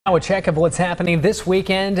Now a check of what's happening this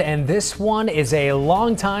weekend, and this one is a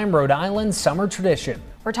longtime Rhode Island summer tradition.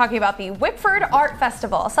 We're talking about the Wickford Art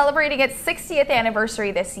Festival, celebrating its 60th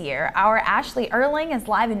anniversary this year. Our Ashley Erling is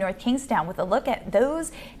live in North Kingstown with a look at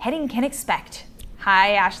those heading can expect.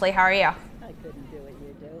 Hi, Ashley, how are you? I couldn't do what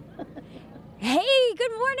you do. Hey,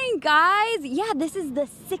 good morning, guys. Yeah, this is the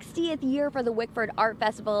 60th year for the Wickford Art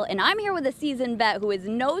Festival, and I'm here with a seasoned vet who is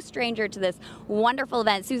no stranger to this wonderful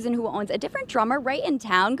event, Susan, who owns a different drummer right in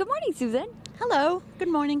town. Good morning, Susan. Hello, good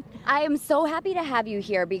morning. I am so happy to have you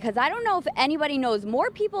here because I don't know if anybody knows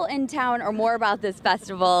more people in town or more about this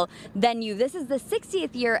festival than you. This is the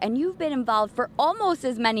 60th year, and you've been involved for almost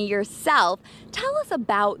as many yourself. Tell us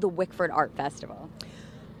about the Wickford Art Festival.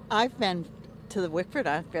 I've been to the Wickford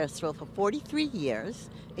Art Festival for 43 years.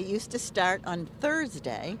 It used to start on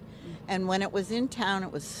Thursday, and when it was in town,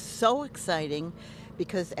 it was so exciting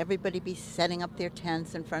because everybody be setting up their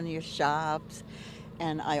tents in front of your shops,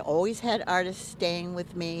 and I always had artists staying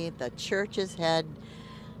with me. The churches had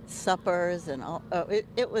suppers and all.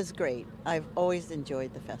 It was great. I've always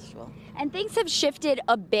enjoyed the festival. And things have shifted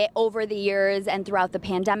a bit over the years and throughout the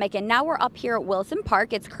pandemic, and now we're up here at Wilson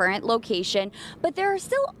Park, its current location, but there are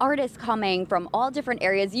still artists coming from all different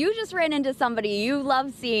areas. You just ran into somebody you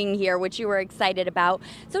love seeing here, which you were excited about.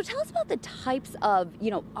 So tell us about the types of,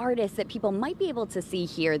 artists that people might be able to see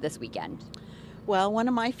here this weekend. Well, one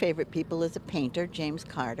of my favorite people is a painter, James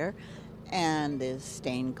Carter, and there's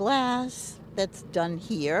stained glass that's done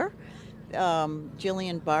here.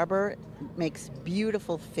 Jillian Barber makes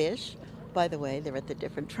beautiful fish. By the way, they're at the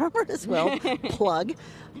different drummer as well. Plug.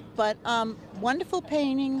 But wonderful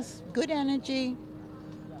paintings, good energy.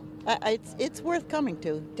 It's worth coming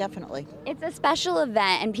to, definitely. It's a special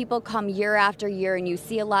event, and people come year after year, and you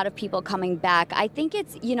see a lot of people coming back. I think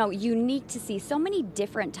it's, unique to see so many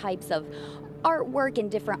different types of artwork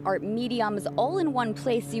and different art mediums all in one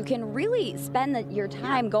place. You can really spend your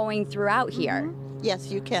time going throughout here. Mm-hmm.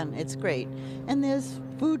 Yes, you can. It's great. And there's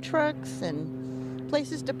food trucks and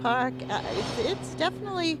places to park. It's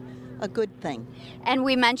definitely a good thing. And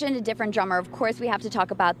we mentioned a different drummer. Of course, we have to talk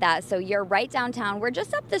about that. So you're right downtown. We're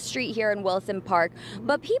just up the street here in Wilson Park.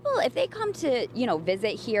 But people, if they come to,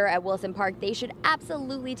 visit here at Wilson Park, they should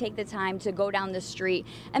absolutely take the time to go down the street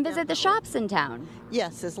and visit the shops in town.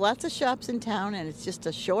 Yes, there's lots of shops in town, and it's just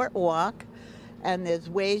a short walk. And there's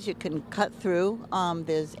ways you can cut through.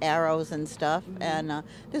 There's arrows and stuff. Mm-hmm. And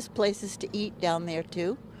there's places to eat down there,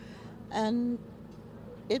 too. And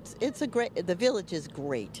the village is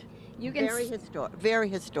great. Very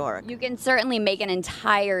historic. You can certainly make an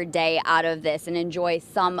entire day out of this and enjoy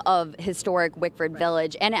some of historic Wickford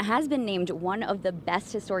Village. And it has been named one of the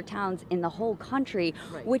best historic towns in the whole country,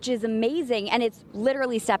 which is amazing. And it's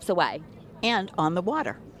literally steps away. And on the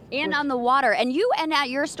water. And on the water. And at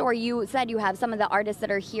your store, you said you have some of the artists that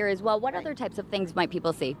are here as well. What other types of things might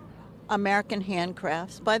people see? American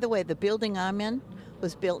handcrafts. By the way, the building I'm in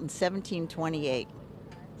was built in 1728.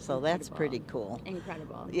 So that's pretty cool.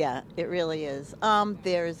 Incredible. Yeah, it really is.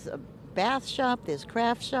 There's a bath shop, there's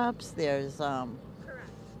craft shops, there's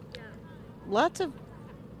lots of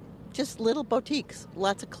just little boutiques,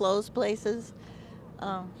 lots of clothes places.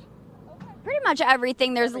 Pretty much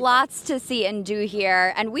everything. There's lots to see and do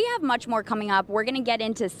here, and we have much more coming up. We're going to get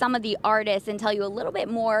into some of the artists and tell you a little bit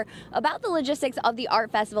more about the logistics of the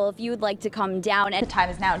art festival if you would like to come down. The time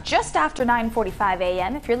is now just after 9:45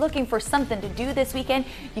 a.m. If you're looking for something to do this weekend,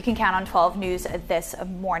 you can count on 12 News this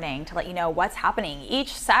morning to let you know what's happening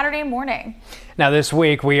each Saturday morning. Now this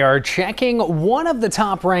week we are checking one of the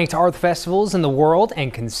top ranked art festivals in the world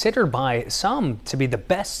and considered by some to be the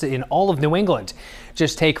best in all of New England.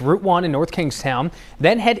 Just take Route 1 in North Kingstown,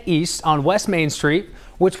 then head east on West Main Street,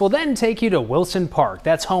 which will then take you to Wilson Park.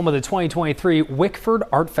 That's home of the 2023 Wickford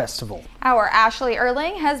Art Festival. Our Ashley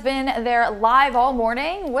Erling has been there live all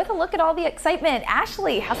morning with a look at all the excitement.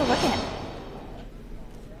 Ashley, how's it looking?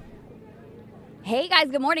 Hey guys,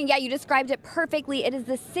 good morning. Yeah, you described it perfectly. It is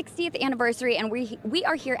the 60th anniversary, and we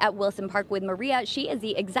are here at Wilson Park with Maria. She is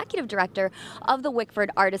the executive director of the Wickford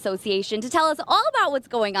Art Association to tell us all about what's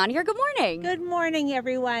going on here. Good morning. Good morning,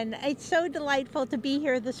 everyone. It's so delightful to be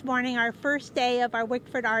here this morning, our first day of our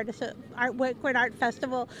Wickford Art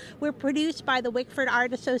Festival. We're produced by the Wickford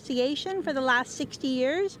Art Association for the last 60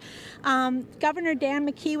 years. Governor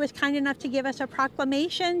Dan McKee was kind enough to give us a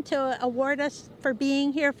proclamation to award us for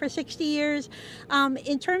being here for 60 years.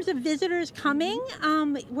 In terms of visitors coming,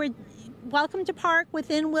 we're welcome to park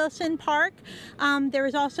within Wilson Park. There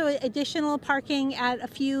is also additional parking at a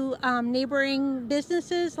few neighboring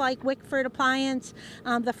businesses like Wickford Appliance,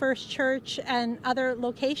 the First Church, and other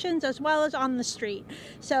locations, as well as on the street.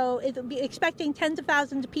 So it'll be expecting tens of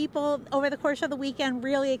thousands of people over the course of the weekend.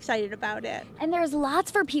 Really excited about it. And there's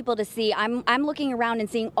lots for people to see. I'm looking around and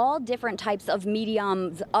seeing all different types of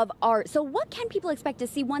mediums of art. So what can people expect to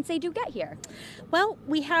see once they do get here? Well,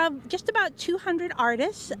 we have just about 200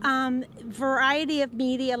 artists, variety of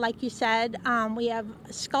media, like you said. We have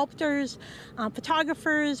sculptors,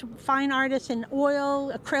 photographers, fine artists in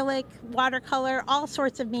oil, acrylic, watercolor, all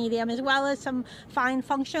sorts of medium, as well as some fine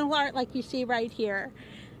functional art like you see right here.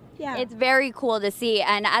 Yeah. It's very cool to see.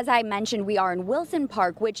 And as I mentioned, we are in Wilson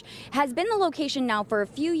Park, which has been the location now for a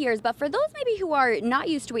few years. But for those maybe who are not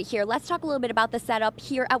used to it here, let's talk a little bit about the setup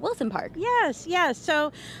here at Wilson Park. Yes.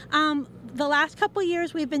 So the last couple of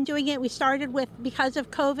years we've been doing it. We started because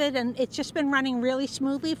of COVID, and it's just been running really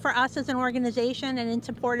smoothly for us as an organization and in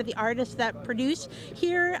support of the artists that produce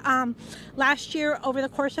here. Last year, over the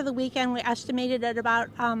course of the weekend, we estimated at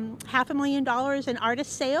about $500,000 in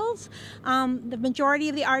artist sales. The majority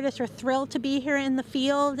of the artists are thrilled to be here in the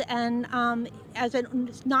field, and as a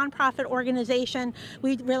nonprofit organization,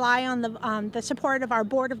 we rely on the support of our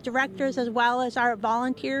board of directors as well as our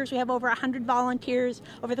volunteers. We have over 100 volunteers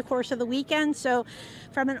over the course of the weekend. So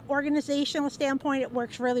from an organizational standpoint, it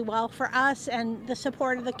works really well for us, and the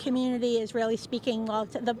support of the community is really speaking well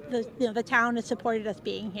to the town has supported us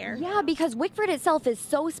being here. Yeah, because Wickford itself is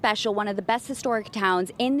so special, one of the best historic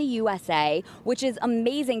towns in the USA, which is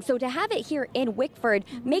amazing. So to have it here in Wickford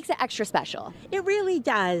makes it extra special. It really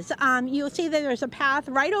does. You'll see that there's a path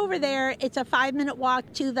right over there. It's a 5-minute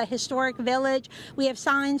walk to the historic village. We have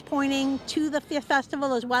signs pointing to the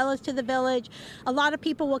festival as well as to the village. A lot of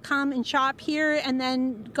people will come and shop here and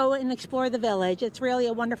then go and explore the village. It's really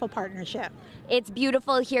a wonderful partnership. It's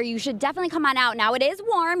beautiful here. You should definitely come on out. Now it is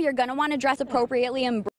warm. You're going to want to dress appropriately and